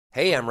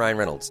Hey, I'm Ryan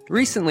Reynolds.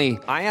 Recently,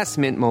 I asked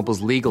Mint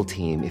Mobile's legal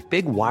team if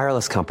big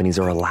wireless companies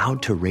are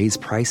allowed to raise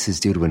prices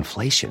due to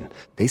inflation.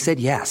 They said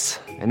yes.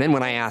 And then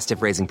when I asked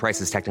if raising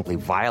prices technically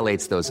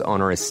violates those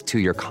onerous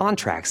two-year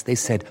contracts, they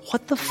said,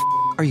 "What the f***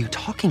 are you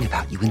talking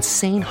about, you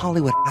insane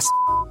Hollywood ass?"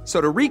 So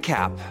to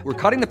recap, we're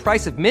cutting the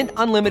price of Mint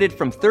Unlimited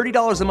from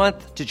 $30 a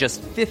month to just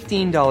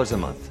 $15 a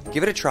month.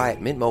 Give it a try at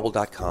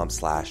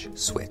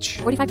mintmobile.com/switch.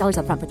 $45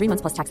 up front for 3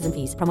 months plus taxes and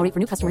fees. Promo rate for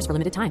new customers for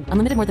limited time.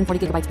 Unlimited more than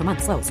 40 gigabytes per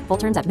month. Slows full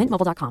terms at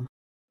mintmobile.com.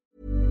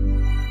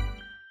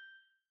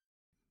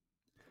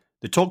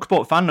 The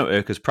TalkSport fan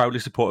network is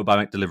proudly supported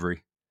by McDelivery,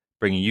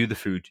 bringing you the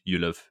food you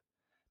love.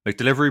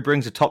 McDelivery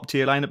brings a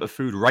top-tier lineup of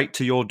food right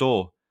to your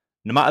door.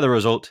 No matter the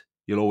result,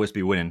 you'll always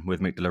be winning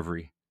with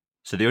McDelivery.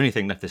 So the only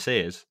thing left to say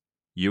is,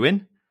 you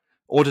in?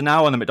 Order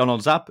now on the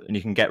McDonald's app and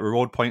you can get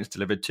reward points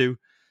delivered too,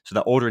 so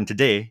that ordering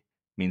today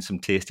means some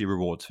tasty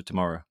rewards for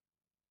tomorrow.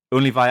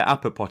 Only via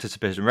app at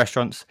participating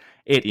restaurants,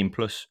 18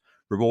 plus,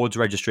 rewards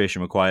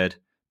registration required,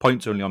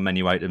 points only on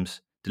menu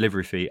items,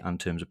 delivery fee and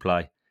terms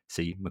apply.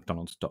 See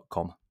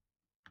mcdonalds.com.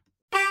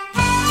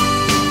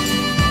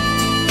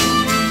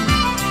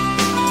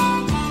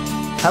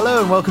 Hello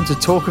and welcome to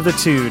Talk of the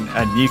Toon,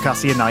 a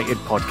Newcastle United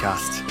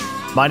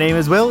podcast. My name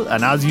is Will,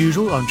 and as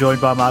usual, I'm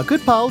joined by my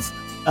good pals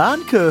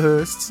and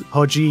co-hosts,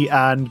 Hodgie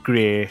and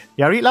Gray.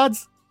 You alright,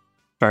 lads?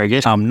 Very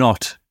good. I'm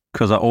not,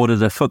 because I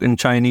ordered a fucking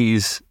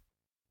Chinese.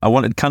 I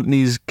wanted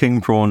Cantonese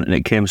king prawn and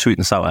it came sweet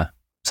and sour.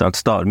 So it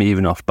started me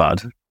even off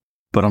bad.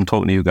 But I'm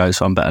talking to you guys,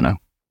 so I'm better now.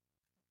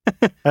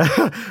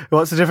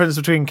 What's the difference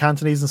between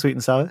Cantonese and sweet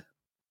and sour?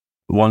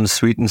 One's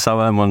sweet and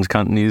sour and one's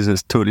Cantonese.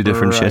 It's totally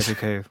different shit.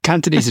 Okay.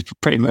 Cantonese is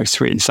pretty much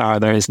sweet and sour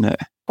there, isn't it?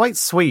 Quite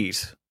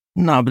sweet.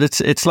 No, but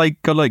it's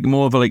like got like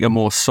more of a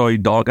more soy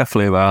darker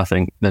flavour, I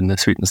think, than the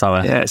sweet and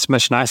sour. Yeah, it's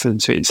much nicer than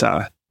sweet and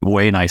sour.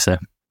 Way nicer.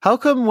 How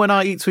come when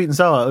I eat sweet and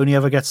sour, I only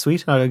ever get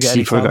sweet and I don't get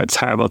any sour? You've got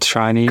terrible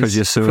Chinese. Because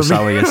you're so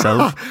sour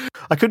yourself.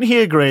 I couldn't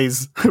hear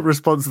Gray's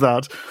response to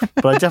that,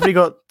 but I definitely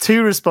got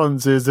two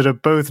responses that are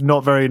both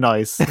not very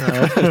nice.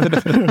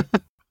 I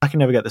can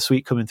never get the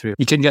sweet coming through.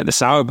 You didn't get the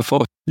sour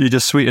before. You're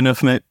just sweet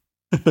enough, mate.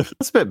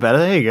 That's a bit better.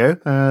 There you go.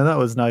 That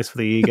was nice for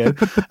the ego.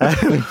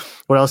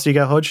 What else do you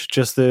get, Hodge?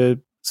 Just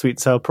the sweet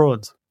and sour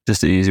prawns? Just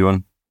the easy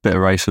one. Bit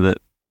of rice with it.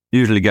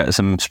 Usually get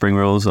some spring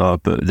rolls,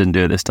 but I didn't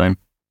do it this time.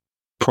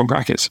 Prawn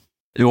crackers.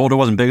 The order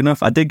wasn't big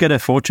enough. I did get a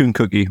fortune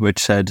cookie which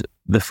said,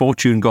 "The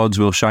fortune gods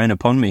will shine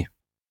upon me."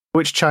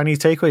 Which Chinese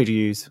takeaway do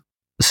you use?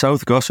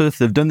 South Gosforth.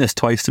 They've done this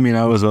twice to me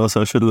now as well,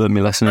 so I should have learned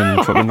my lesson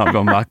and fucking not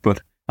gone back.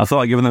 But I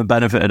thought I'd give them the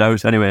benefit of the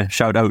doubt. Anyway,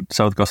 shout out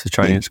South Gosforth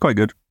Chinese. It's quite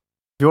good.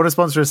 If you want to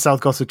sponsor a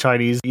South Gosforth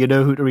Chinese, you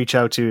know who to reach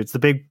out to. It's the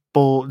big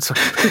bald.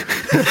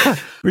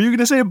 Were you going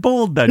to say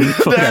bald then?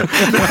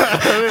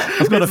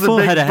 I've got a full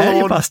head of hair,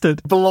 you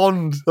bastard.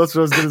 Blonde. That's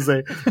what I was going to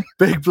say.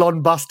 Big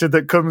blonde bastard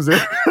that comes in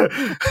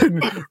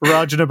and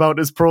raging about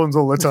his prawns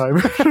all the time.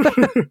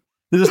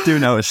 They're just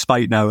doing out of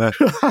spite now.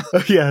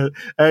 Yeah.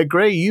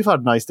 Gray, you've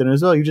had a nice dinner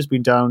as well. You've just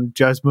been down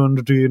Jasmine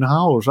Dean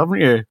House, haven't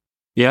you?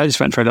 Yeah, I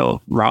just went for a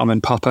little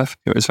ramen pop-up.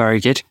 It was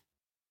very good.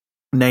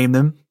 Name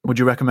them. Would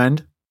you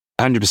recommend?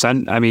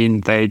 100%. I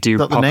mean, they do Is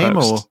that pop-ups. the name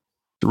or?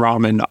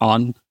 Ramen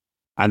on.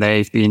 And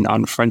they've been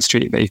on Front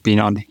Street, they've been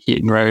on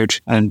Heaton Road,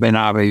 and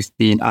now they've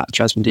been at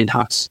Jasmine Dean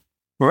House.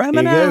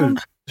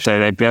 Ramen. So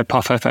they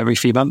pop up every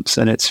few months,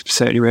 and it's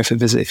certainly worth a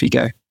visit if you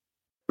go.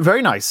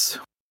 Very nice.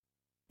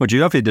 What do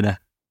you have for dinner?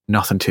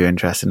 Nothing too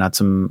interesting. Had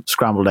some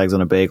scrambled eggs on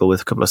a bagel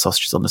with a couple of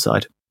sausages on the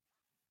side.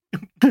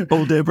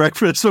 All day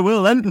breakfast for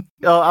Will then.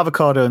 Oh,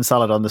 avocado and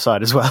salad on the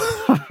side as well.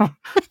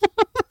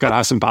 Got to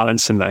have some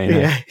balance in there, you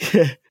know?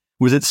 Yeah.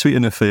 Was it sweet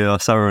enough for you or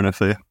sour enough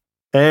for you?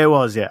 It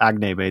was, yeah.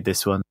 Agne made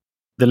this one.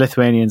 The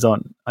Lithuanians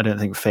aren't, I don't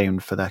think,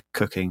 famed for their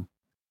cooking.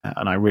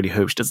 And I really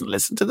hope she doesn't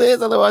listen to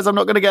this, otherwise I'm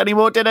not going to get any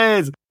more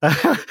dinners.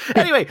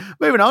 Anyway,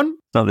 moving on.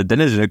 It's not the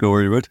dinners you're going to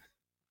worry about.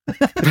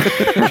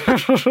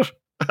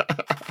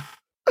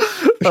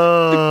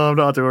 Oh, I've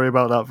not had to worry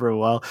about that for a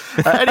while.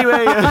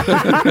 Anyway,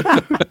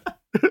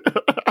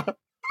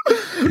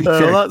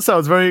 that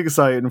sounds very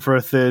exciting for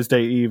a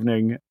Thursday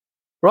evening.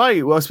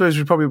 Right, well, I suppose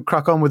we'd probably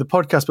crack on with the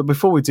podcast, but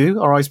before we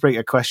do, our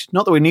icebreaker question.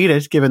 Not that we need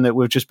it, given that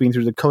we've just been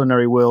through the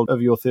culinary world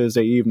of your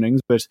Thursday evenings,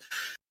 but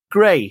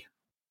Gray,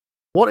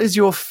 what is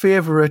your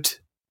favourite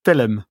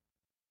film?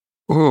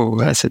 Oh,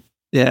 that's it.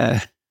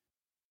 Yeah.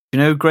 You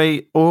know,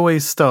 Gray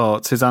always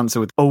starts his answer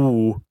with,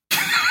 oh,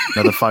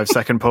 another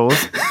 5-second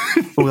pause.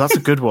 Oh, that's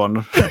a good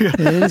one. It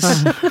is.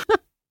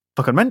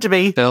 Fucking meant to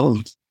be.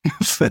 Film.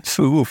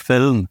 Ooh,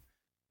 film.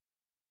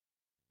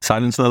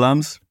 Silence of the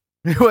Lambs.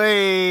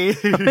 Way.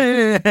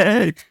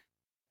 It's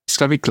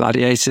got to be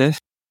Gladiator.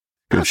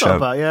 Good shout.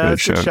 Not bad, yeah.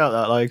 Good shout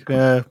that, like.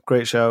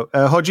 Great shout.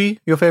 Hodgie,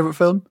 your favourite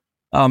film?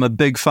 I'm a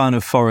big fan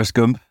of Forrest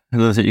Gump. I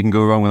don't think you can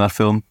go wrong with that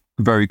film.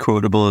 Very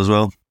quotable as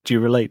well. Do you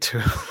relate to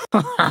it?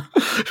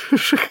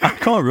 I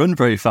can't run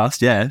very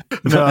fast, yeah.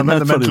 No, I meant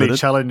the mentally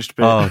challenged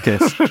bit. Oh, okay.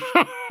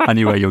 I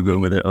knew where you were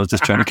going with it. I was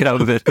just trying to get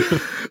out of it.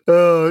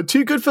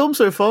 Two good films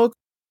so far.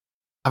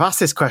 I've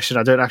asked this question.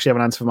 I don't actually have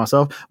an answer for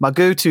myself. My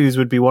go-tos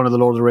would be one of the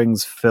Lord of the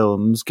Rings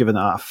films, given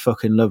that I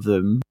fucking love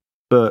them.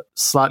 but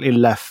slightly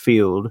left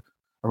field.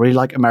 I really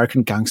like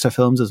American gangster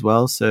films as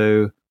well.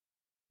 So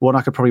one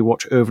I could probably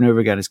watch over and over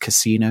again is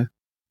Casino.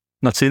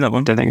 Not seen that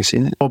one. Don't think I've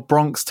seen it. Or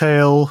Bronx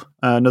Tale,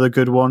 another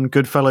good one.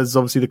 Goodfellas is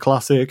obviously the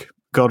classic.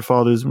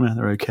 Godfathers,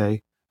 they're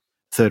okay.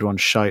 Third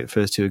one's shite.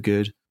 First two are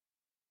good.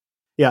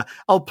 Yeah,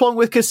 I'll plonk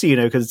with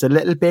Casino because it's a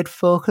little bit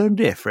fucking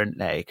different,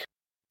 like.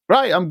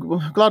 Right, I'm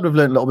glad we've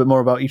learned a little bit more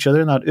about each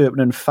other in that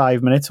opening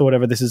 5 minutes or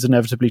whatever this is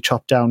inevitably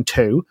chopped down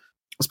to.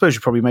 I suppose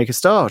you probably make a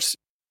start.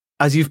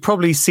 As you've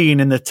probably seen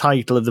in the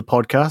title of the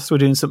podcast, we're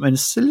doing something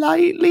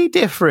slightly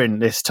different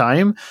this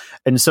time,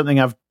 and something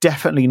I've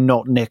definitely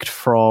not nicked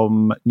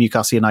from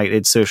Newcastle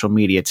United's social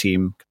media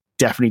team.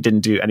 Definitely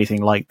didn't do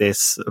anything like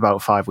this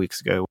about 5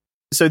 weeks ago.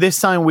 So this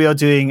time we are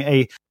doing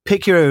a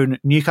pick your own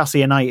Newcastle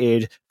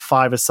United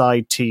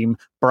five-a-side team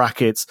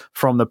brackets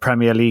from the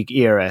Premier League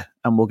era,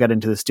 and we'll get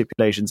into the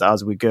stipulations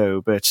as we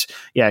go. But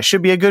yeah, it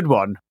should be a good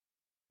one.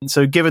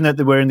 So given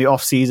that we're in the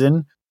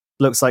off-season,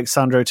 looks like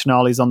Sandro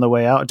Tonali's on the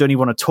way out. I don't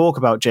even want to talk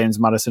about James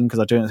Maddison because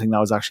I don't think that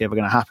was actually ever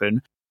going to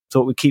happen.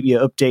 Thought we'd keep you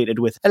updated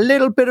with a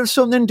little bit of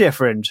something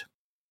different.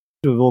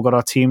 We've all got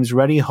our teams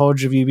ready.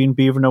 Hodge, have you been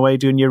beavering away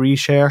doing your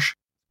research?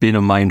 Been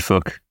a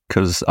mindfuck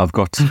because I've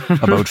got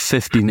about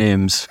 50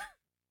 names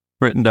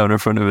written down in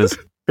front of us.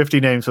 50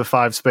 names for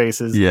 5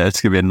 spaces. Yeah,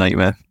 it's going to be a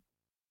nightmare.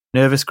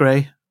 Nervous,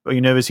 Gray? Are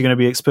you nervous you're going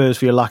to be exposed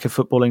for your lack of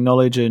footballing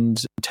knowledge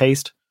and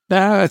taste?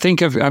 No, I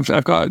think I've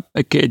got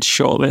a good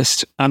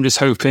shortlist. I'm just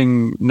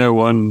hoping no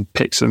one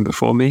picks them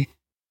before me.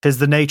 Tis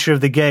the nature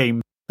of the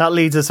game. That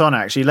leads us on,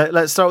 actually.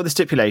 Let's start with the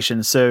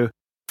stipulations. So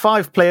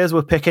 5 players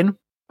we're picking.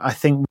 I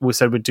think we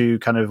said we'd do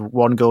kind of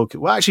one goal.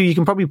 Well, actually, you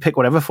can probably pick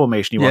whatever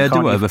formation you want. Yeah, do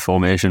can't whatever you?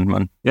 Formation,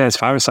 man. Yeah, as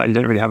far as you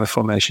don't really have a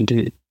formation, do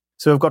you?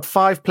 So we've got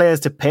 5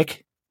 players to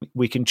pick.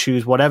 We can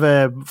choose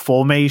whatever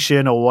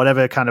formation or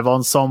whatever kind of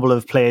ensemble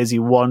of players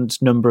you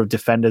want, number of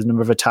defenders,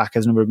 number of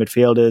attackers, number of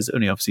midfielders,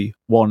 only obviously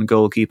one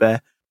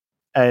goalkeeper.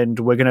 And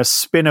we're going to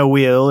spin a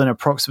wheel in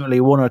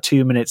approximately 1 or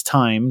 2 minutes'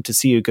 time to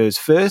see who goes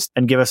first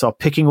and give us our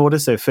picking order,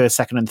 so first,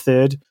 second, and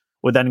third.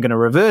 We're then going to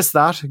reverse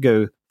that,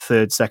 go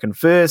third, second,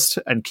 first,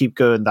 and keep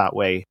going that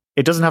way.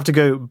 It doesn't have to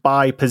go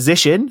by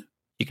position.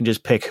 You can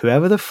just pick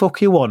whoever the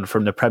fuck you want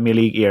from the Premier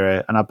League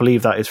era, and I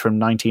believe that is from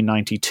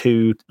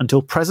 1992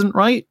 until present,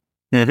 right?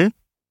 Mm-hmm.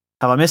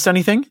 Have I missed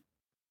anything?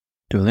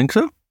 Do I think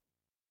so?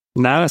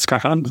 Now let's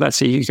crack on. Let's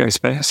see who goes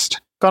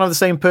first. Can't have the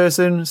same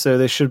person, so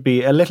this should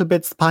be a little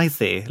bit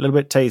spicy, a little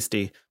bit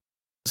tasty.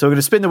 So we're going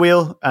to spin the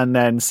wheel and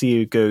then see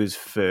who goes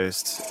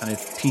first. And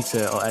if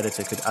Peter, our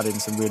editor, could add in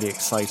some really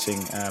exciting,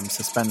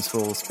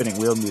 suspenseful spinning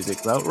wheel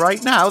music about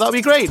right now, that'd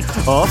be great.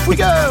 Off we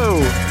go!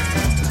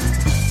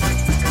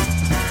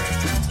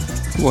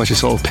 Watch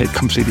us all pick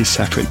completely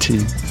separate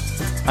teams.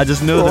 I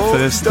just know the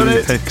first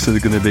 3 picks are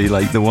going to be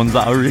like the ones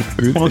that I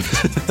really want.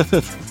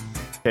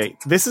 Okay,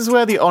 this is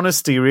where the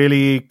honesty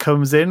really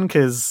comes in,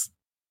 because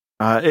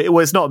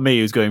it's not me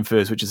who's going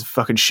first, which is a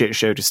fucking shit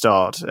show to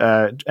start.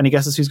 Any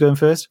guesses who's going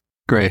first?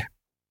 Great.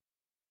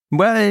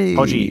 Way.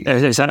 Hodgie.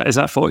 Is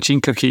that fortune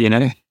cookie, you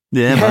know?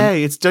 Yeah,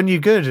 it's done you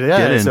good.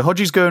 Yeah, so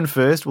Hodgie's going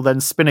first. We'll then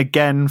spin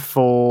again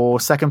for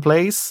second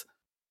place.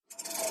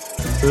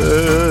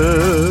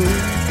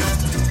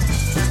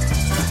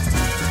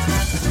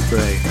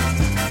 Great.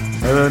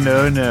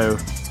 Oh, no.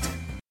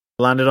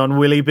 Landed on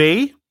Willie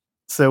B.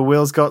 So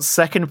Will's got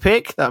second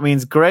pick. That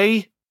means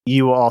Gray,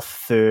 you are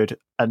third.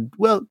 And,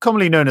 well,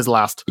 commonly known as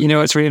last. You know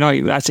what's really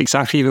annoying? That's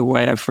exactly the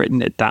way I've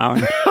written it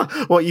down.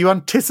 What, you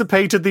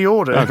anticipated the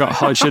order? I've got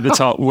Hodge at the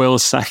top, Will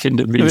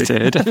second, and me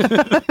third.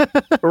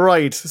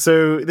 Right,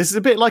 so this is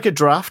a bit like a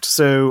draft.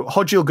 So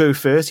Hodge will go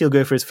first. He'll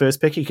go for his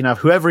first pick. He can have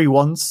whoever he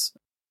wants.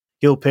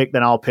 He'll pick,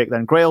 then I'll pick,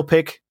 then Gray will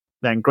pick.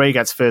 Then Gray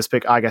gets first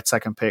pick, I get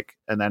second pick,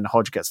 and then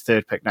Hodge gets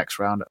third pick next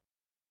round.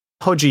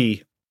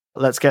 Hodgie,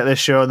 let's get this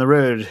show on the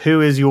road. Who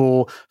is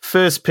your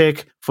first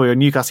pick for your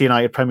Newcastle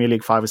United Premier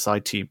League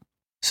five-a-side team?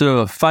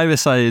 So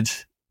 5-a-side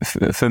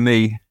for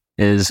me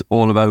is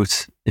all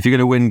about, if you're going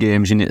to win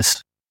games, you need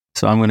to.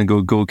 So I'm going to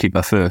go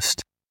goalkeeper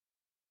first.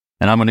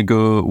 And I'm going to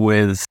go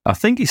with, I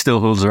think he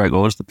still holds the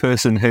record, the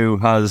person who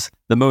has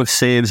the most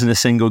saves in a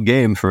single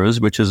game for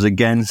us, which was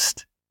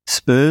against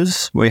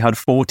Spurs, where he had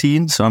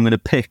 14. So I'm going to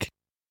pick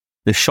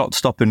the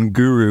shot-stopping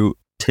guru,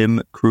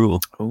 Tim Krul.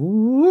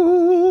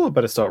 Ooh, I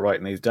better start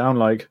writing these down.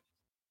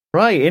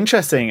 Right,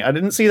 interesting. I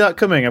didn't see that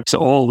coming. So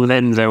all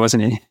Lynn there,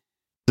 wasn't he?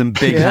 Some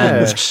big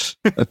hands.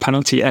 A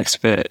penalty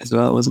expert as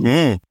well, wasn't he?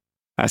 Yeah.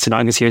 That's an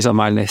Angus here's on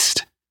my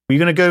list. Were you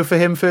going to go for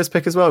him first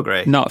pick as well,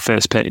 Gray? Not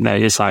first pick, no.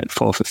 He's like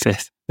 4th or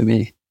 5th for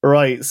me.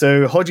 Right,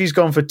 so Hodgie's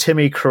gone for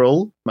Timmy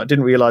Krul. I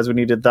didn't realise we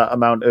needed that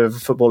amount of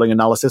footballing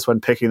analysis when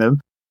picking them.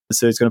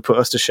 So it's going to put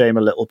us to shame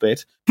a little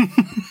bit.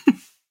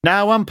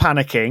 Now I'm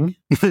panicking.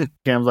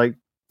 I'm like,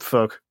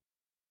 fuck.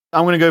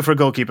 I'm going to go for a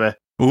goalkeeper.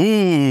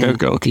 Ooh. Go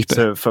goalkeeper.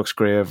 So fucks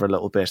Gray over a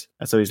little bit.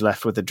 And so he's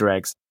left with the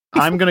dregs.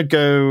 I'm going to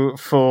go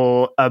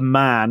for a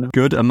man.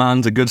 Good. A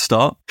man's a good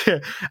start.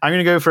 I'm going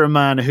to go for a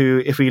man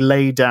who, if he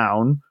lay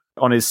down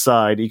on his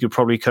side, he could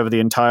probably cover the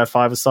entire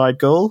five-a-side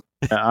goal.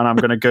 And I'm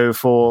going to go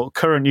for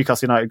current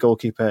Newcastle United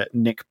goalkeeper,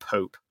 Nick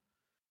Pope.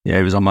 Yeah,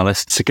 he was on my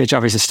list. It's a good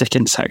job he's a stick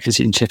insect because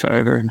you can chip it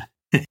over him.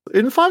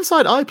 In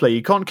five-side I play,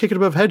 you can't kick it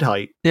above head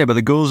height. Yeah, but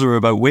the goals are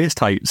about waist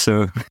height,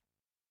 so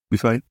be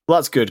fine. Well,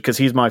 that's good because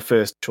he's my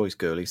first choice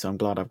goalie, so I'm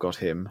glad I've got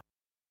him.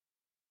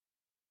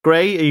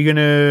 Gray, are you going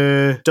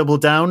to double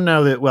down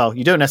now that, well,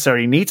 you don't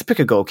necessarily need to pick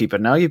a goalkeeper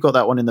now. You've got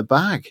that one in the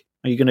bag.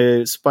 Are you going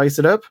to spice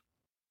it up?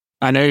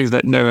 I know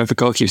that no other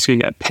goalkeeper's going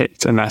to get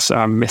picked unless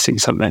I'm missing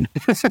something.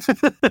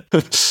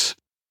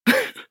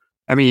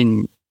 I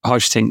mean,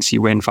 Hodge thinks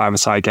you win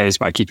five-a-side games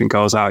by keeping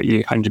goals out.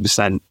 You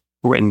 100%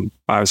 win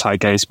five-a-side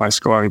games by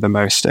scoring the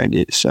most, don't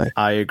you? So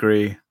I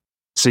agree.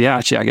 So yeah,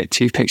 actually, I get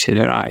 2 picks here,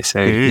 don't I?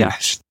 So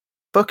yes.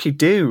 Fuck, you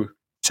do.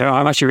 So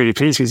I'm actually really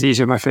pleased because these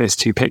are my first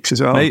 2 picks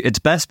as well. Mate, it's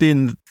best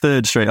being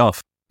third straight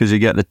off because you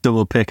get the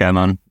double pick,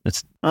 man.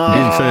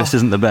 Being first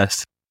isn't the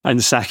best.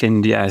 And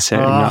second, yeah.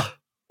 So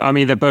I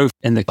mean, they're both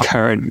in the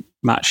current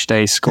match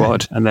day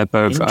squad and they're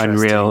both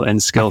unreal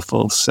and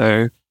skillful.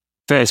 So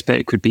first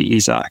pick would be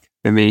Isak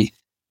for me.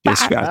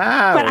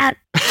 Wow.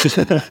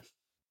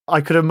 I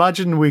could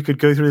imagine we could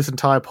go through this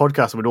entire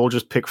podcast and we'd all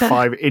just pick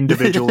 5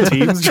 individual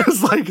teams.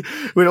 Just like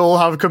we'd all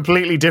have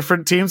completely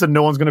different teams and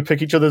no one's going to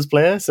pick each other's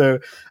player. So,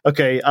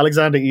 okay,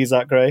 Alexander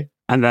Isak, Gray.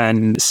 And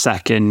then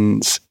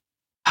second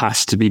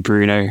has to be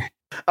Bruno.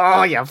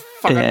 Oh, yeah.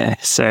 Yeah,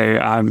 so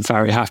I'm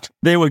very happy.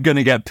 They were going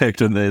to get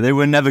picked, weren't they? They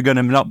were never going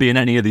to not be in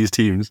any of these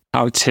teams.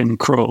 How Tim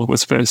Krul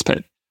was first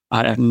picked,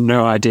 I have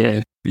no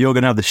idea. You're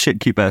going to have the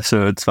shit keeper,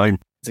 so it's fine.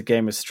 It's a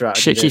game of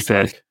strategy. Shit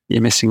keeper,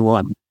 you're missing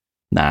one.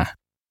 Nah.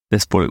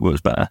 This point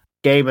works better.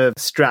 Game of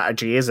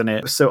strategy, isn't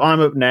it? So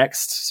I'm up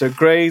next. So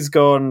Gray's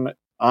gone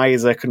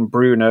Isaac and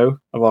Bruno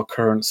of our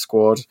current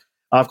squad.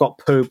 I've got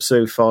Pope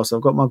so far, so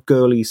I've got my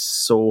goalies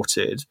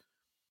sorted.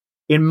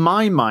 In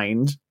my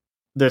mind,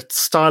 the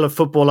style of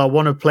football I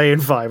want to play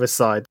in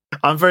five-a-side,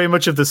 I'm very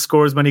much of the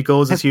score as many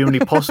goals as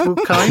humanly possible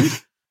kind.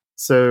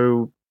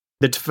 So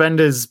the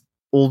defenders,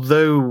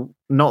 although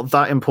not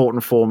that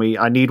important for me,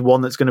 I need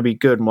one that's going to be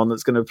good and one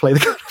that's going to play the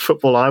kind of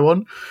football I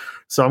want.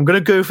 So I'm going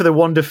to go for the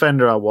one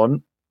defender I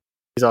want.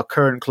 He's our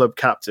current club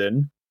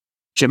captain.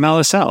 Jamal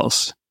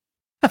Lascelles.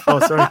 Oh,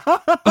 sorry.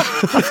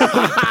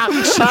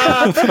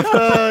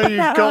 You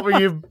got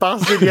me, you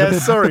bastard. Yeah,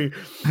 sorry.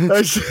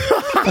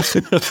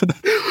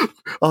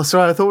 Oh,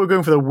 sorry. I thought we were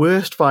going for the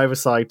worst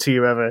five-a-side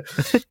team ever.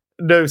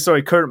 No,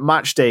 sorry. Current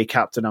match day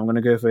captain. I'm going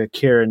to go for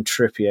Kieran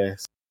Trippier.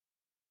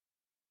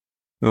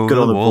 Good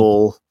on the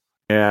ball.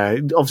 Yeah,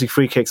 obviously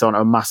free kicks aren't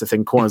a massive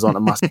thing. Corners aren't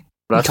a massive thing.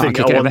 But I think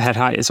kick it over head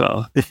height as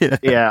well.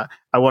 Yeah,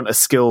 I want a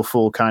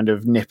skillful kind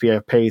of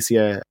nippier,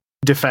 pacier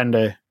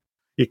defender.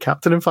 Your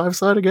captain in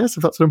five-side, I guess,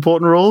 if that's an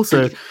important role.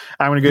 So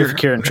I'm going to go for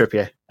Kieran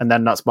Trippier. And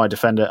then that's my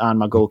defender and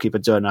my goalkeeper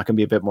done. I can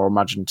be a bit more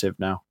imaginative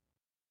now.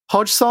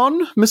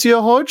 Hodgson,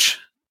 Monsieur Hodge.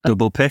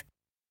 Double pick.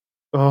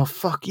 Oh,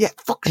 fuck. Yeah,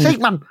 fuck's sake,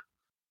 man.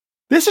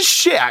 This is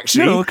shit,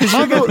 actually. No, because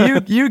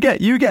you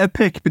get a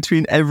pick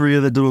between every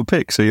other double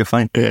pick, so you're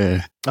fine.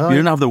 Yeah. Oh, you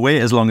don't have to wait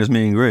as long as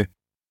me and Gray.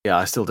 Yeah,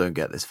 I still don't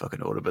get this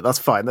fucking order, but that's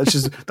fine.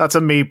 That's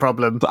a me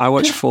problem. But I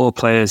watched 4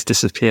 players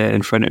disappear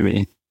in front of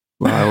me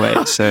while I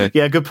wait. So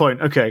yeah, good point.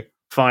 Okay,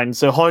 fine.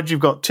 So Hodge, you've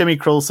got Timmy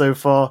Krull so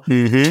far.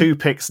 2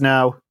 picks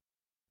now.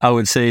 I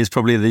would say he's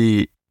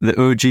probably the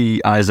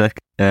OG Isaac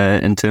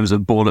in terms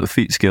of ball at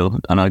feet skill,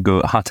 and I'd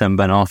go Hatem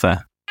Ben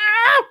Arthur.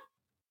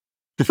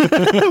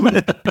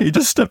 He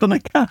just stepped on a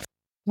cat.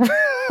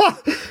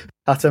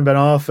 Hatem Ben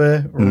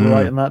Arthur,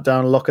 writing that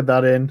down, locking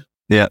that in.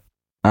 Yeah,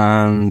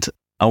 and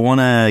I want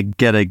to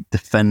get a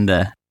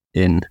defender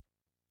in.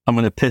 I'm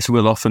going to piss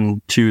Will off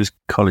and choose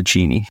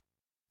Colaccini.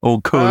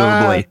 Old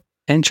Colo boy.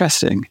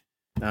 Interesting.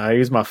 He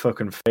was my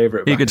fucking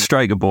favourite. He could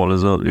strike a ball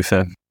as well, to be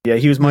fair. Yeah,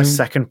 he was my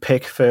second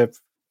pick for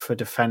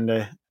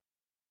defender.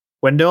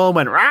 When no one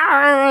went,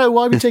 why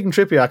are we taking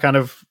Trippier? I kind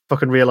of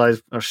fucking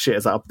realised, oh shit,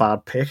 is that a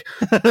bad pick?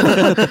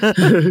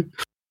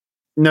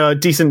 No,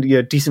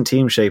 decent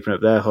team shaping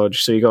up there,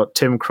 Hodge. So you got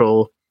Tim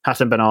Krull,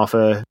 Hatem Ben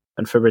Arthur,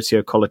 and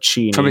Fabrizio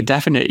Colaccini. From a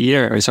definite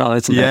year as well,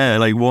 isn't it? Yeah,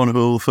 like one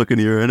whole fucking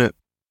year in it.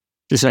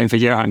 Just waiting for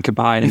Johan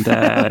Kabay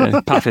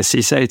and Patrice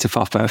Cisse to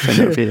pop up and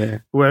it'll be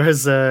there.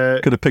 Whereas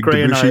could have picked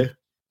Gray and Debussy.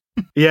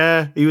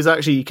 Yeah,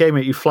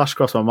 he flashed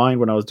across my mind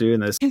when I was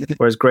doing this.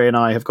 Whereas Gray and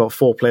I have got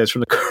 4 players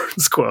from the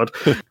current squad,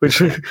 which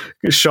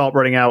is sharp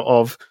running out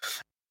of.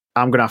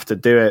 I'm going to have to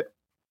do it.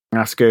 I'm going to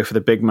have to go for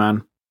the big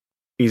man.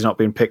 He's not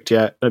been picked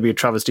yet. It'll be a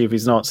travesty if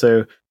he's not.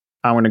 So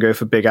I'm going to go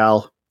for Big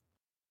Al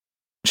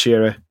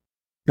Shearer.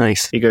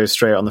 Nice. He goes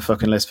straight on the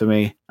fucking list for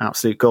me.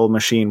 Absolute goal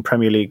machine,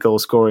 Premier League goal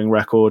scoring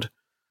record.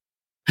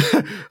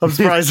 I'm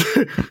surprised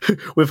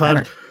we've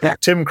had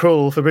Tim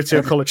Krull,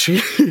 Fabrizio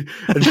Colaccini,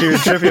 and Kieran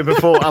Trippier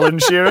before Alan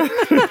Shearer.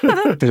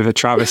 Bit of a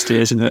travesty,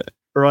 isn't it?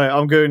 Right,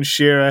 I'm going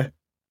Shearer.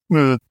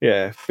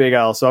 Yeah, Big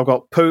Al. So I've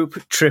got Pope,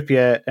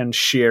 Trippier, and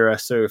Shearer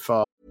so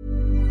far.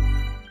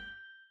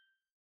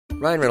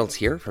 Ryan Reynolds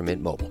here from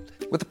Mint Mobile.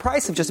 With the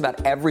price of just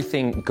about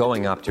everything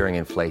going up during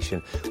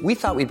inflation, we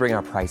thought we'd bring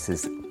our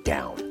prices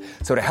down.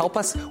 So to help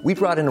us, we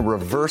brought in a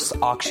reverse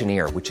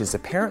auctioneer, which is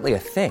apparently a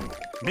thing.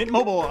 Mint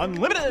Mobile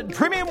Unlimited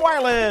Premium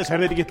Wireless. How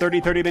to get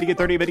 30, 30, bit to get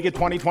 30, bit to get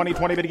 20, 20,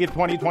 20, bit to get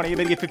 20, 20,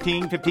 bit to get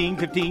 15, 15,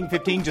 15,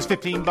 15, just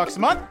 $15 a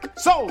month?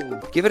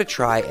 Sold! Give it a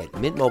try at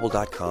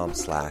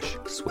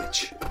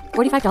mintmobile.com/switch.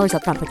 $45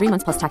 up front for 3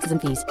 months plus taxes and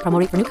fees. Promo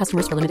rate for new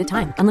customers for limited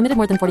time. Unlimited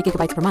more than 40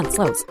 gigabytes per month.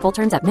 Slows full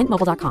terms at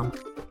mintmobile.com.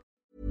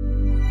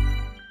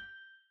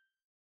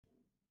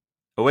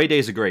 Away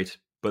days are great,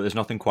 but there's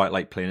nothing quite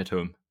like playing at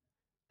home.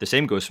 The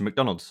same goes for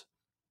McDonald's.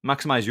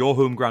 Maximise your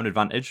home ground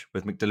advantage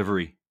with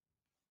McDelivery.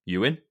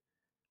 You in?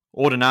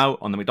 Order now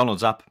on the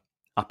McDonald's app,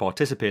 at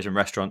participating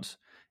restaurants,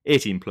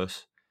 18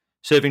 plus.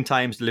 Serving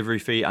times, delivery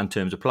fee and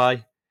terms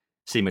apply.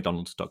 See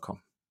mcdonalds.com.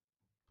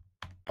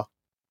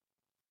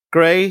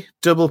 Gray,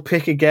 double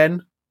pick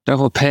again.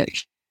 Double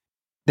pick.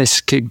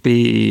 This could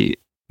be...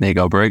 Make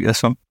or break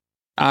this one.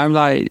 I'm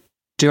like,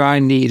 do I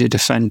need a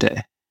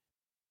defender?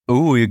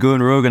 Oh, you're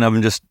going rogue and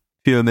having just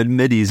pure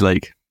middies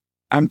like.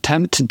 I'm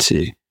tempted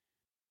to.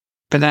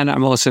 But then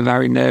I'm also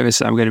very nervous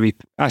that I'm going to be...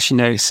 Actually,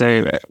 no.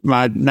 So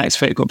my next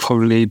pick will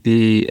probably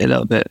be a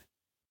little bit...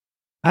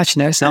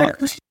 Actually, no, it's not.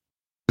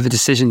 The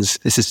decisions.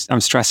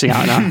 I'm stressing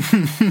out now.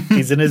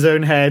 He's in his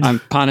own head. I'm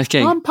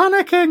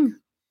panicking.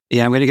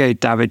 Yeah, I'm going to go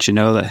David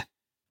Ginola.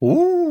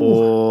 Ooh.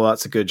 Oh,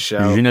 that's a good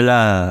shout.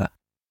 Ginola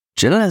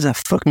is a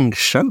fucking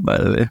shout, by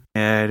the way.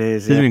 Yeah, it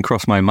is. Didn't even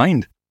cross my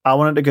mind. I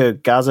wanted to go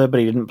Gaza, but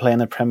he didn't play in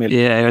the Premier League.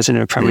 Yeah, he was in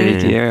a Premier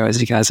League year. I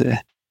was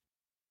Gaza.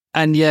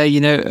 And yeah,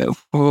 do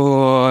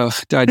I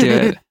do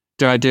it?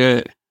 Do I do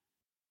it?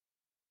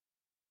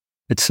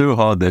 It's so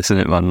hard, this, isn't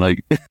it, man?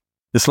 Like,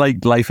 it's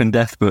like life and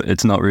death, but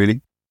it's not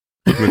really.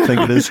 We think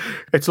it is.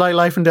 It's like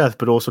life and death,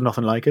 but also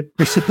nothing like it.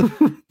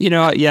 You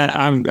know what? Yeah,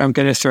 I'm going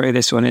to throw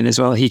this one in as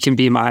well. He can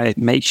be my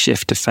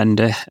makeshift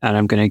defender, and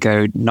I'm going to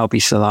go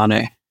Nobby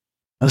Solano.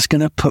 I was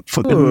going to put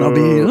fucking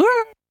Nobby.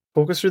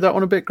 Walk us through that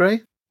one a bit,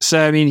 Gray. So,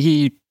 I mean,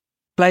 he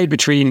played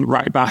between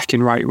right back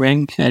and right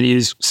wing, and he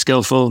was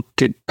skillful,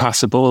 could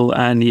pass the ball,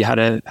 and he had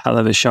a hell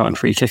of a shot and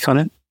free kick on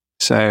it.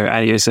 So,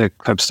 and he was a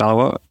club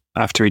stalwart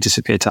after he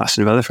disappeared to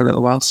Aston Villa for a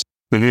little while.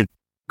 Mm-hmm.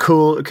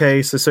 Cool.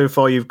 Okay, so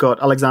far you've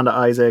got Alexander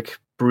Isak,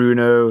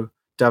 Bruno,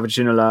 David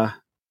Ginola.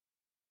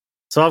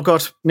 So I've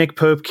got Nick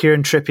Pope,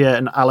 Kieran Trippier,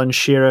 and Alan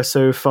Shearer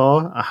so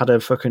far.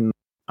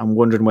 I'm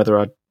wondering whether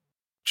I'd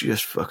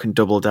just fucking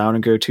double down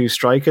and go 2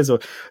 strikers, or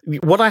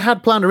what I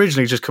had planned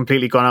originally just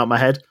completely gone out of my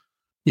head.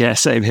 Yeah,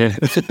 same here.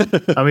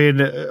 I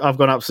mean, I've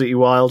gone absolutely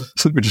wild.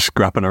 So we're just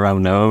scrapping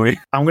around now, are we?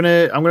 I'm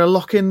gonna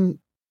lock in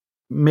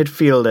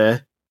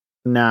midfielder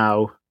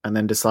now and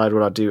then decide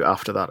what I'll do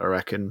after that, I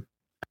reckon.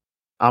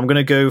 I'm going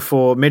to go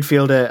for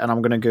midfielder, and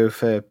I'm going to go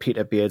for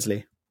Peter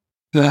Beardsley.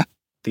 Yeah.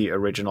 The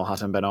original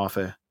Hatem Ben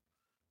Arfa.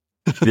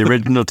 The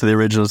original to the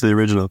original to the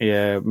original.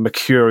 Yeah,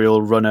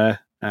 mercurial runner,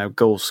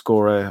 goal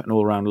scorer, an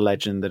all-round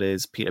legend that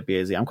is Peter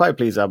Beardsley. I'm quite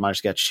pleased I've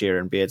managed to get Shearer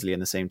and Beardsley in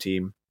the same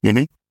team. Mm-hmm.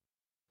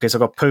 Okay, so I've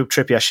got Pope,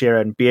 Trippier,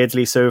 Shearer, and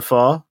Beardsley so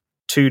far.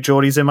 2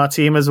 Geordies in my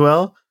team as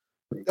well.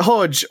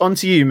 Hodge, on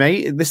to you,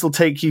 mate. This will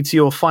take you to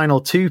your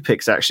final 2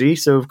 picks, actually.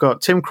 So we've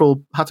got Tim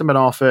Krul, Hatem Ben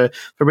Arfa,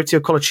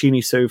 Fabrizio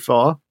Colaccini so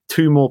far.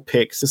 2 more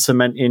picks to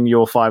cement in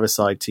your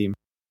 5-a-side team.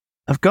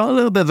 I've got a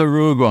little bit of a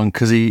rogue one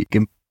because he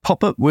can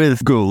pop up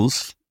with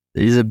goals.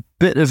 He's a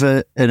bit of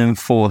an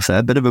enforcer,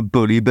 a bit of a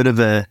bully, a bit of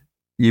a...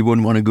 You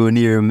wouldn't want to go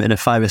near him in a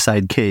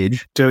 5-a-side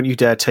cage. Don't you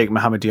dare take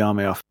Mohamed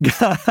Diame off.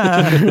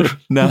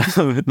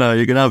 No,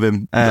 you can have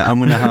him. I'm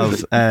going to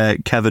have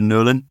Kevin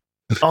Nolan.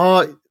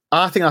 Oh,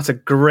 I think that's a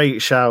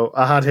great shout.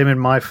 I had him in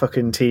my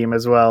fucking team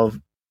as well,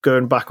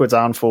 going backwards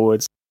and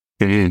forwards.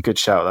 Good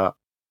shout, that.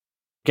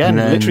 Again,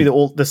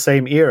 literally the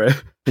same era.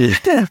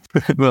 Yeah,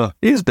 well,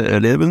 he was a bit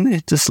earlier, wasn't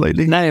he? Just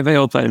slightly. No, they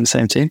all played in the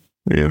same team.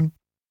 Yeah.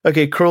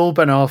 Okay, Krul,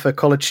 Ben Arfa,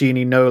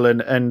 Colaccini, Nolan,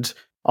 and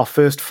our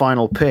first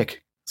final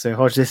pick. So,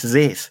 Hodge, this is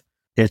it.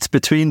 It's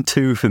between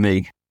 2 for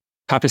me.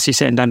 Papa's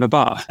sitting down the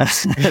bar.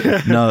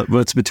 No, well,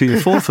 it's between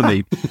 4 for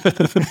me.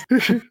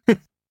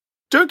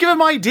 Don't give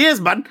him ideas,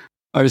 man.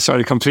 I was trying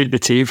to complete the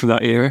team from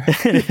that era.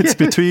 It's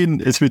between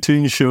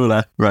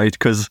Shola, right?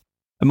 Because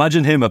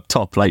imagine him up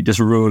top, like just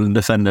rolling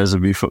defenders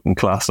would be fucking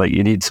class. Like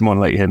you need someone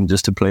like him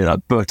just to play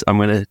that. But I'm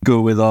going to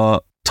go with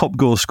our top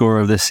goal scorer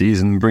of this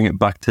season, bring it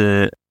back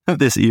to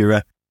this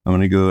era. I'm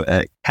going to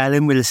go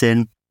Callum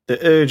Wilson.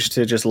 The urge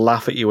to just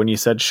laugh at you when you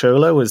said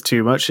Shola was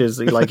too much.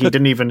 Is like he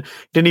didn't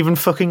even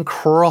fucking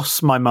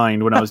cross my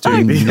mind when I was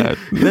doing these.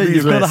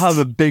 You've got to have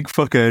a big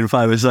fucker in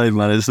 5-a-side,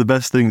 man. It's the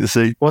best thing to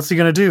see. What's he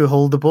going to do?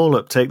 Hold the ball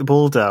up, take the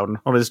ball down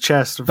on his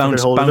chest, and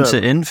bounce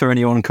it in for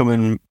anyone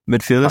coming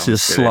midfielder.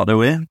 Just slot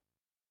away.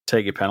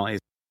 Take your penalties.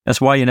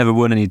 That's why you never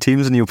won any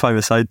teams in your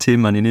 5-a-side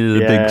team, man. You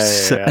needed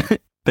a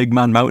big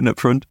man mountain up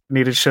front.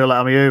 Needed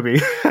Shola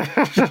Amiobi.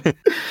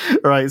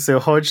 Right, so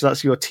Hodge,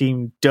 that's your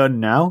team done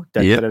now.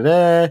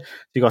 Yep.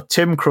 You got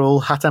Tim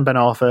Krul, Hatem Ben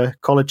Arfa,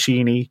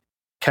 Colaccini,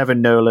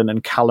 Kevin Nolan,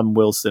 and Callum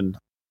Wilson.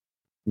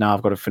 Now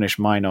I've got to finish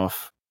mine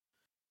off.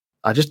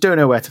 I just don't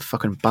know where to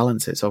fucking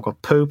balance it. So I've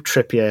got Pope,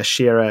 Trippier,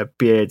 Shearer,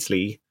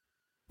 Beardsley.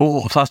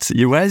 Oh,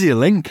 where's your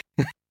link?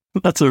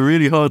 That's a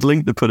really hard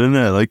link to put in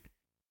there. Like,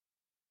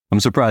 I'm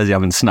surprised you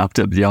haven't snapped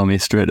up the army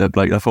straight up.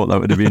 Like, I thought that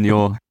would have been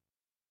your...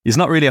 He's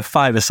not really a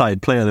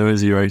five-a-side player, though,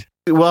 is he, right?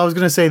 Well, I was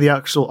going to say the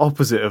actual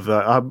opposite of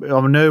that.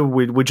 I know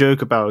we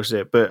joke about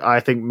it, but I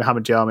think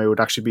Mohamed Diame would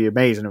actually be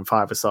amazing in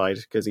five-a-side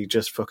because he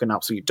just fucking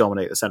absolutely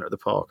dominate the centre of the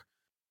park.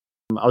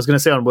 I was going to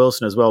say on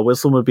Wilson as well.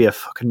 Wilson would be a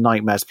fucking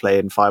nightmare to play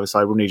in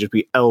five-a-side. Wouldn't he just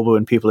be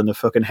elbowing people in the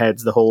fucking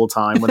heads the whole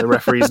time when the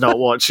referee's not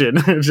watching?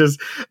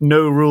 Just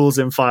no rules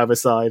in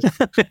five-a-side.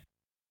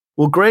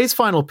 Well, Gray's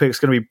final pick's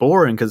going to be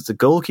boring because it's a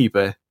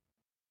goalkeeper.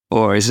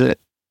 Or is it?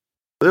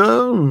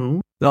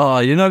 Oh,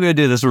 you're not going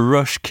to do this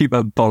rush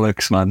keeper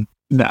bollocks, man.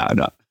 No.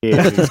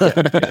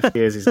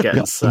 He's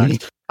getting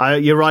sacked.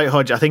 You're right,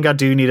 Hodge. I think I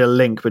do need a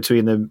link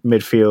between the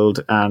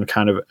midfield and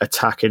kind of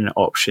attacking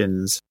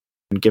options.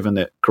 And given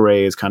that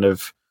Gray has kind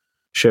of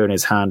shown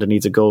his hand and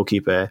needs a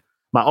goalkeeper,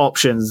 my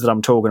options that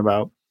I'm talking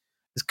about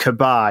is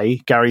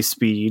Cabaye, Gary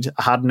Speed.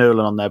 I had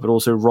Nolan on there, but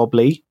also Rob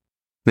Lee.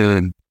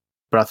 But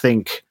I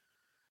think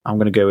I'm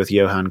going to go with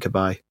Johan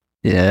Cabaye.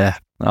 Yeah,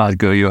 I'd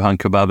go Johan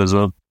Cabaye as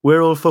well.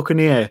 We're all fucking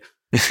here.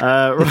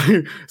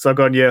 Right. So I've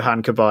gone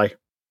Johan Cabaye,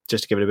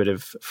 just to give it a bit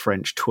of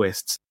French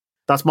twists.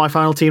 That's my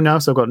final team now.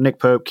 So I've got Nick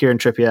Pope, Kieran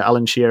Trippier,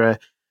 Alan Shearer,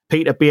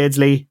 Peter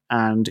Beardsley,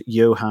 and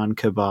Johan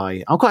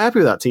Cabaye. I'm quite happy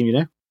with that team, you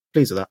know.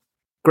 Pleased with that.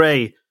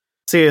 Gray,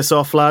 see us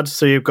off, lad.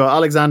 So you've got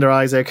Alexander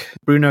Isaac,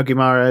 Bruno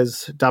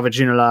Guimaraes, David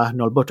Ginola,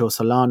 Nolboto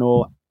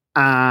Solano,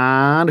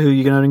 and who are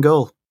you going to in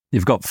goal?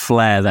 You've got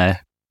flair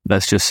there,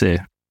 let's just say.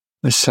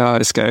 That's how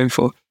it's going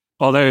for.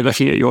 Although,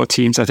 looking at your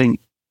teams, I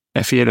think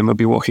a few of them will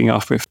be walking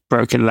off with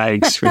broken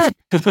legs.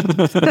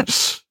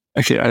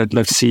 Actually, I'd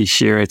love to see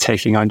Shearer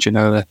taking on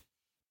Ginola.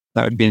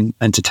 That would be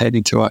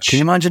entertaining to watch. Can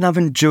you imagine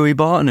having Joey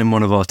Barton in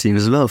one of our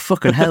teams as well?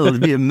 Fucking hell,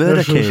 it'd be a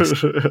murder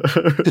case.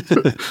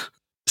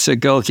 So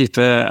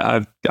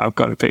goalkeeper, I've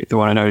got to pick the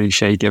one and only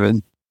Shay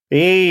Given.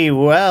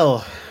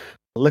 Well,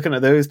 looking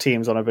at those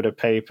teams on a bit of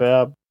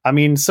paper, I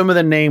mean, some of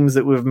the names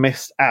that we've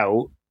missed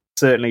out,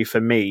 certainly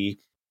for me,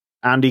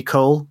 Andy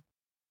Cole,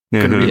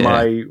 going to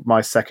be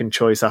my second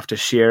choice after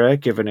Shearer,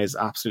 given his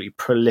absolutely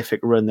prolific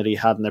run that he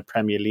had in the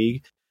Premier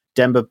League.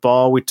 Demba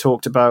Ba, we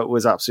talked about,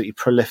 was absolutely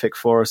prolific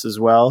for us as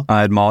well.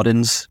 I had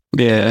Martins.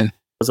 Yeah.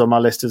 Was on my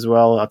list as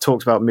well. I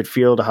talked about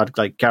midfield. I had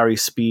like Gary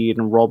Speed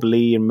and Rob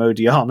Lee and Mo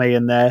Diame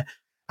in there.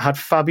 I had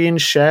Fabian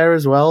Schär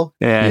as well.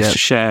 Yeah.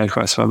 Schär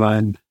across my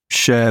mind.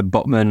 Schär,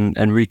 Botman,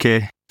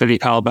 Enrique.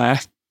 Philippe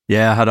Albert.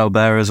 Yeah, I had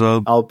Albert as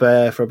well.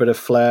 Albert for a bit of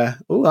flair.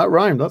 Oh, that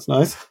rhymed. That's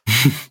nice.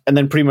 And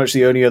then pretty much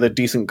the only other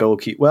decent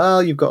goalkeeper.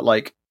 Well, you've got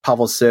like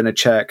Pavel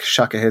Cernacek,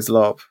 Shaka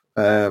Hislop,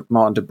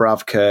 Martin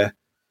Dubravka,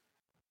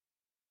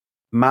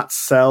 Matt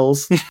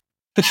Sells.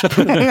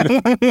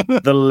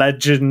 The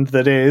legend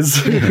that is.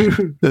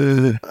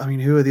 I mean,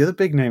 who are the other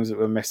big names that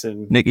we're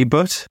missing? Nicky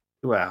Butt.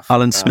 Well,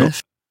 Alan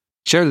Smith.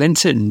 Joe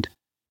Linton.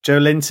 Joe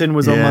Linton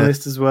was on my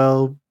list as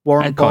well.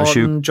 Warren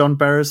Barton, John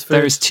Beresford.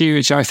 There's two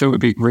which I thought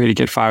would be really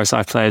good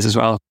five-a-side players as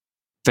well.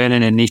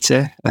 Vernon and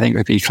Nita, I think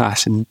would be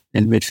class in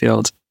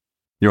midfield.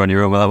 You're on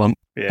your own with that one.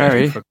 Yeah.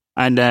 Very.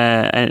 And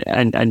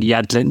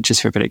Yadlin,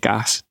 just for a bit of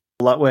gas.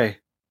 That way.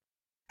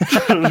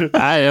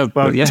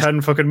 About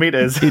 10 fucking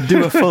meters. He'd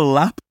do a full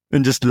lap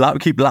and just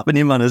keep lapping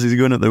him on as he's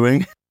going at the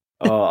wing.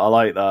 Oh, I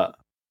like that.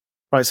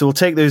 Right, so we'll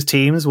take those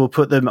teams, we'll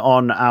put them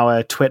on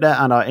our Twitter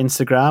and our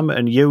Instagram,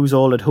 and yous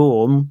all at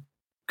home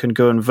can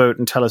go and vote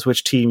and tell us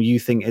which team you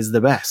think is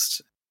the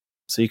best.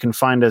 So you can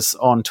find us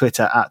on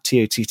Twitter at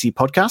TOTT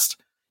Podcast.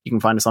 You can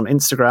find us on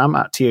Instagram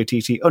at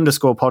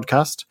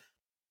TOTT_podcast.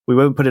 We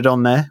won't put it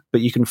on there, but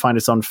you can find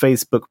us on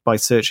Facebook by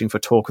searching for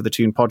Talk of the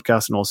Toon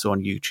Podcast, and also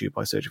on YouTube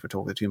by searching for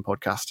Talk of the Toon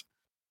Podcast.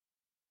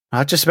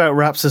 That just about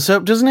wraps us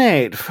up, doesn't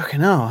it?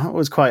 Fucking hell, that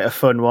was quite a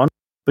fun one.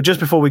 But just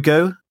before we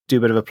go, do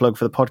a bit of a plug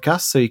for the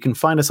podcast. So you can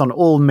find us on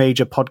all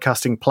major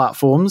podcasting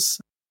platforms,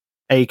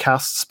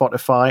 Acast,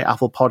 Spotify,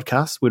 Apple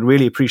Podcasts. We'd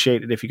really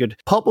appreciate it if you could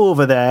pop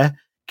over there,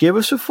 give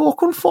us a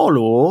fucking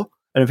follow,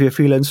 and if you're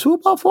feeling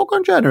super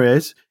fucking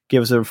generous,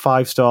 give us a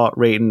 5-star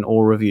rating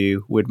or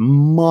review. We'd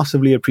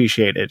massively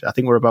appreciate it. I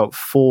think we're about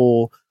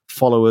 4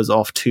 followers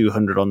off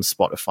 200 on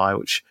Spotify,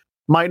 which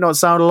might not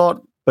sound a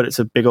lot, but it's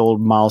a big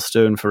old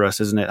milestone for us,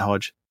 isn't it,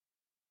 Hodge?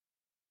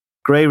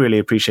 Gray really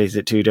appreciates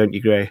it too, don't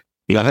you, Gray?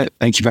 Love it.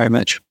 Thank you very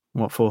much.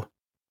 What for?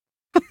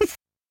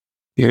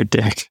 You're a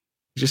dick.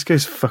 He just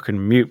goes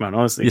fucking mute, man,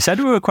 honestly. You said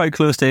we were quite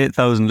close to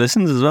 8,000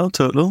 listens as well,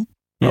 total.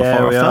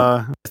 Yeah, we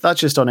are.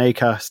 That's just on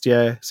Acast,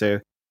 yeah. So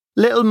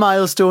little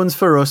milestones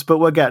for us, but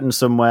we're getting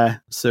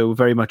somewhere. So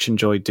very much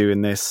enjoyed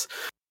doing this.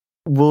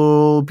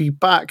 We'll be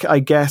back, I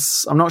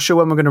guess. I'm not sure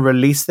when we're going to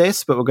release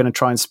this, but we're going to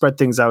try and spread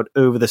things out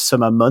over the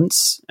summer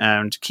months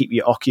and keep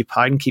you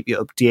occupied and keep you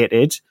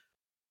updated.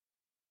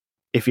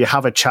 If you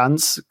have a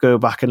chance, go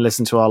back and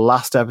listen to our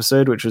last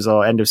episode, which was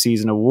our end of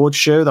season awards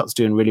show. That's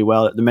doing really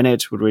well at the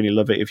minute. Would really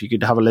love it if you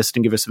could have a listen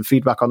and give us some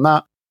feedback on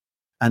that.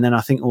 And then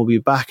I think we'll be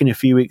back in a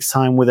few weeks'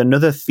 time with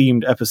another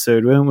themed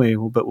episode, won't we?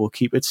 But we'll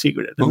keep it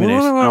secret at the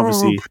minute. And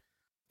obviously,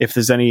 if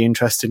there's any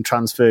interest in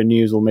transfer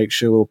news, we'll make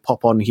sure we'll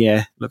pop on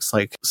here. Looks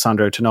like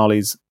Sandro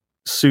Tonali's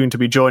soon to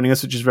be joining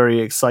us, which is very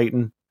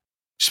exciting.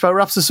 Just about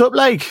wraps us up,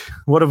 like.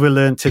 What have we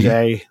learned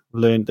today?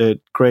 Learned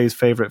that Gray's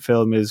favourite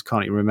film is,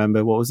 can't even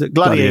remember, what was it?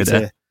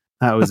 Gladiator.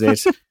 That was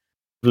it.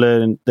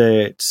 Learned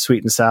that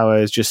sweet and sour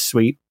is just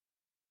sweet.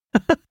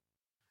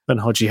 And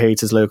Hodgie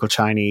hates his local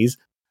Chinese.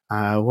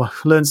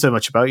 Learned so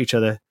much about each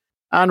other.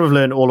 And we've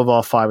learned all of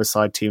our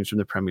five-a-side teams from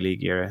the Premier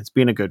League era. It's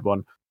been a good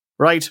one.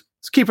 Right,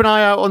 so keep an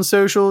eye out on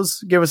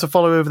socials. Give us a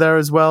follow over there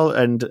as well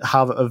and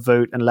have a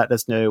vote and let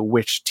us know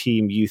which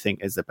team you think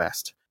is the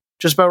best.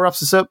 Just about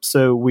wraps us up,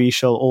 so we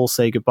shall all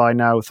say goodbye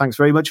now. Thanks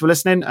very much for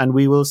listening, and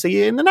we will see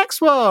you in the next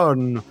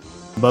one.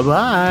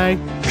 Bye-bye.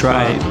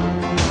 Try it.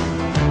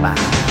 Bye.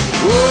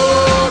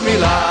 Oh, me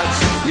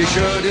lads, you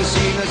should have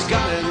seen us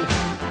coming,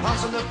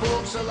 passing the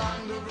folks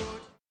along the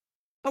road.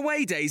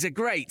 Away days are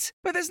great,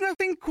 but there's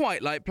nothing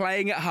quite like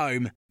playing at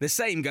home. The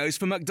same goes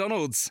for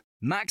McDonald's.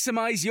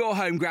 Maximise your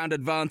home ground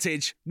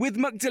advantage with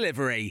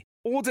McDelivery.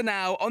 Order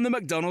now on the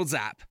McDonald's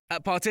app.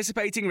 At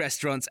participating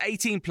restaurants,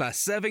 18 plus,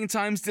 serving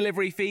times,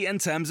 delivery fee and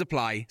terms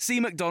apply. See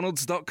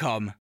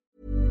mcdonalds.com.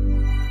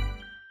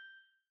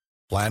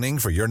 Planning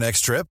for your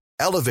next trip?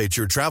 Elevate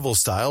your travel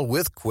style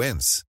with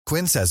Quince.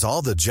 Quince has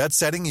all the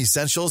jet-setting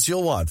essentials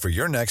you'll want for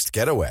your next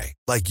getaway,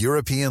 like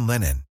European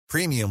linen,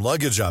 premium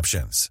luggage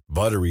options,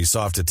 buttery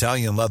soft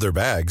Italian leather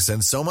bags,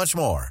 and so much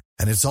more.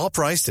 And it's all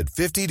priced at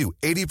 50 to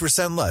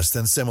 80% less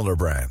than similar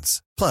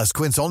brands. Plus,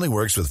 Quince only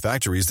works with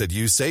factories that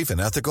use safe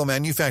and ethical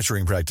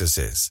manufacturing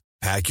practices.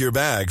 Pack your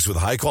bags with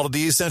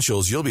high-quality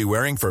essentials you'll be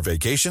wearing for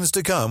vacations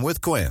to come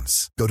with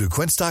Quince. Go to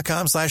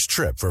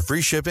quince.com/trip for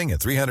free shipping and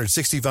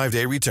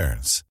 365-day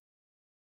returns.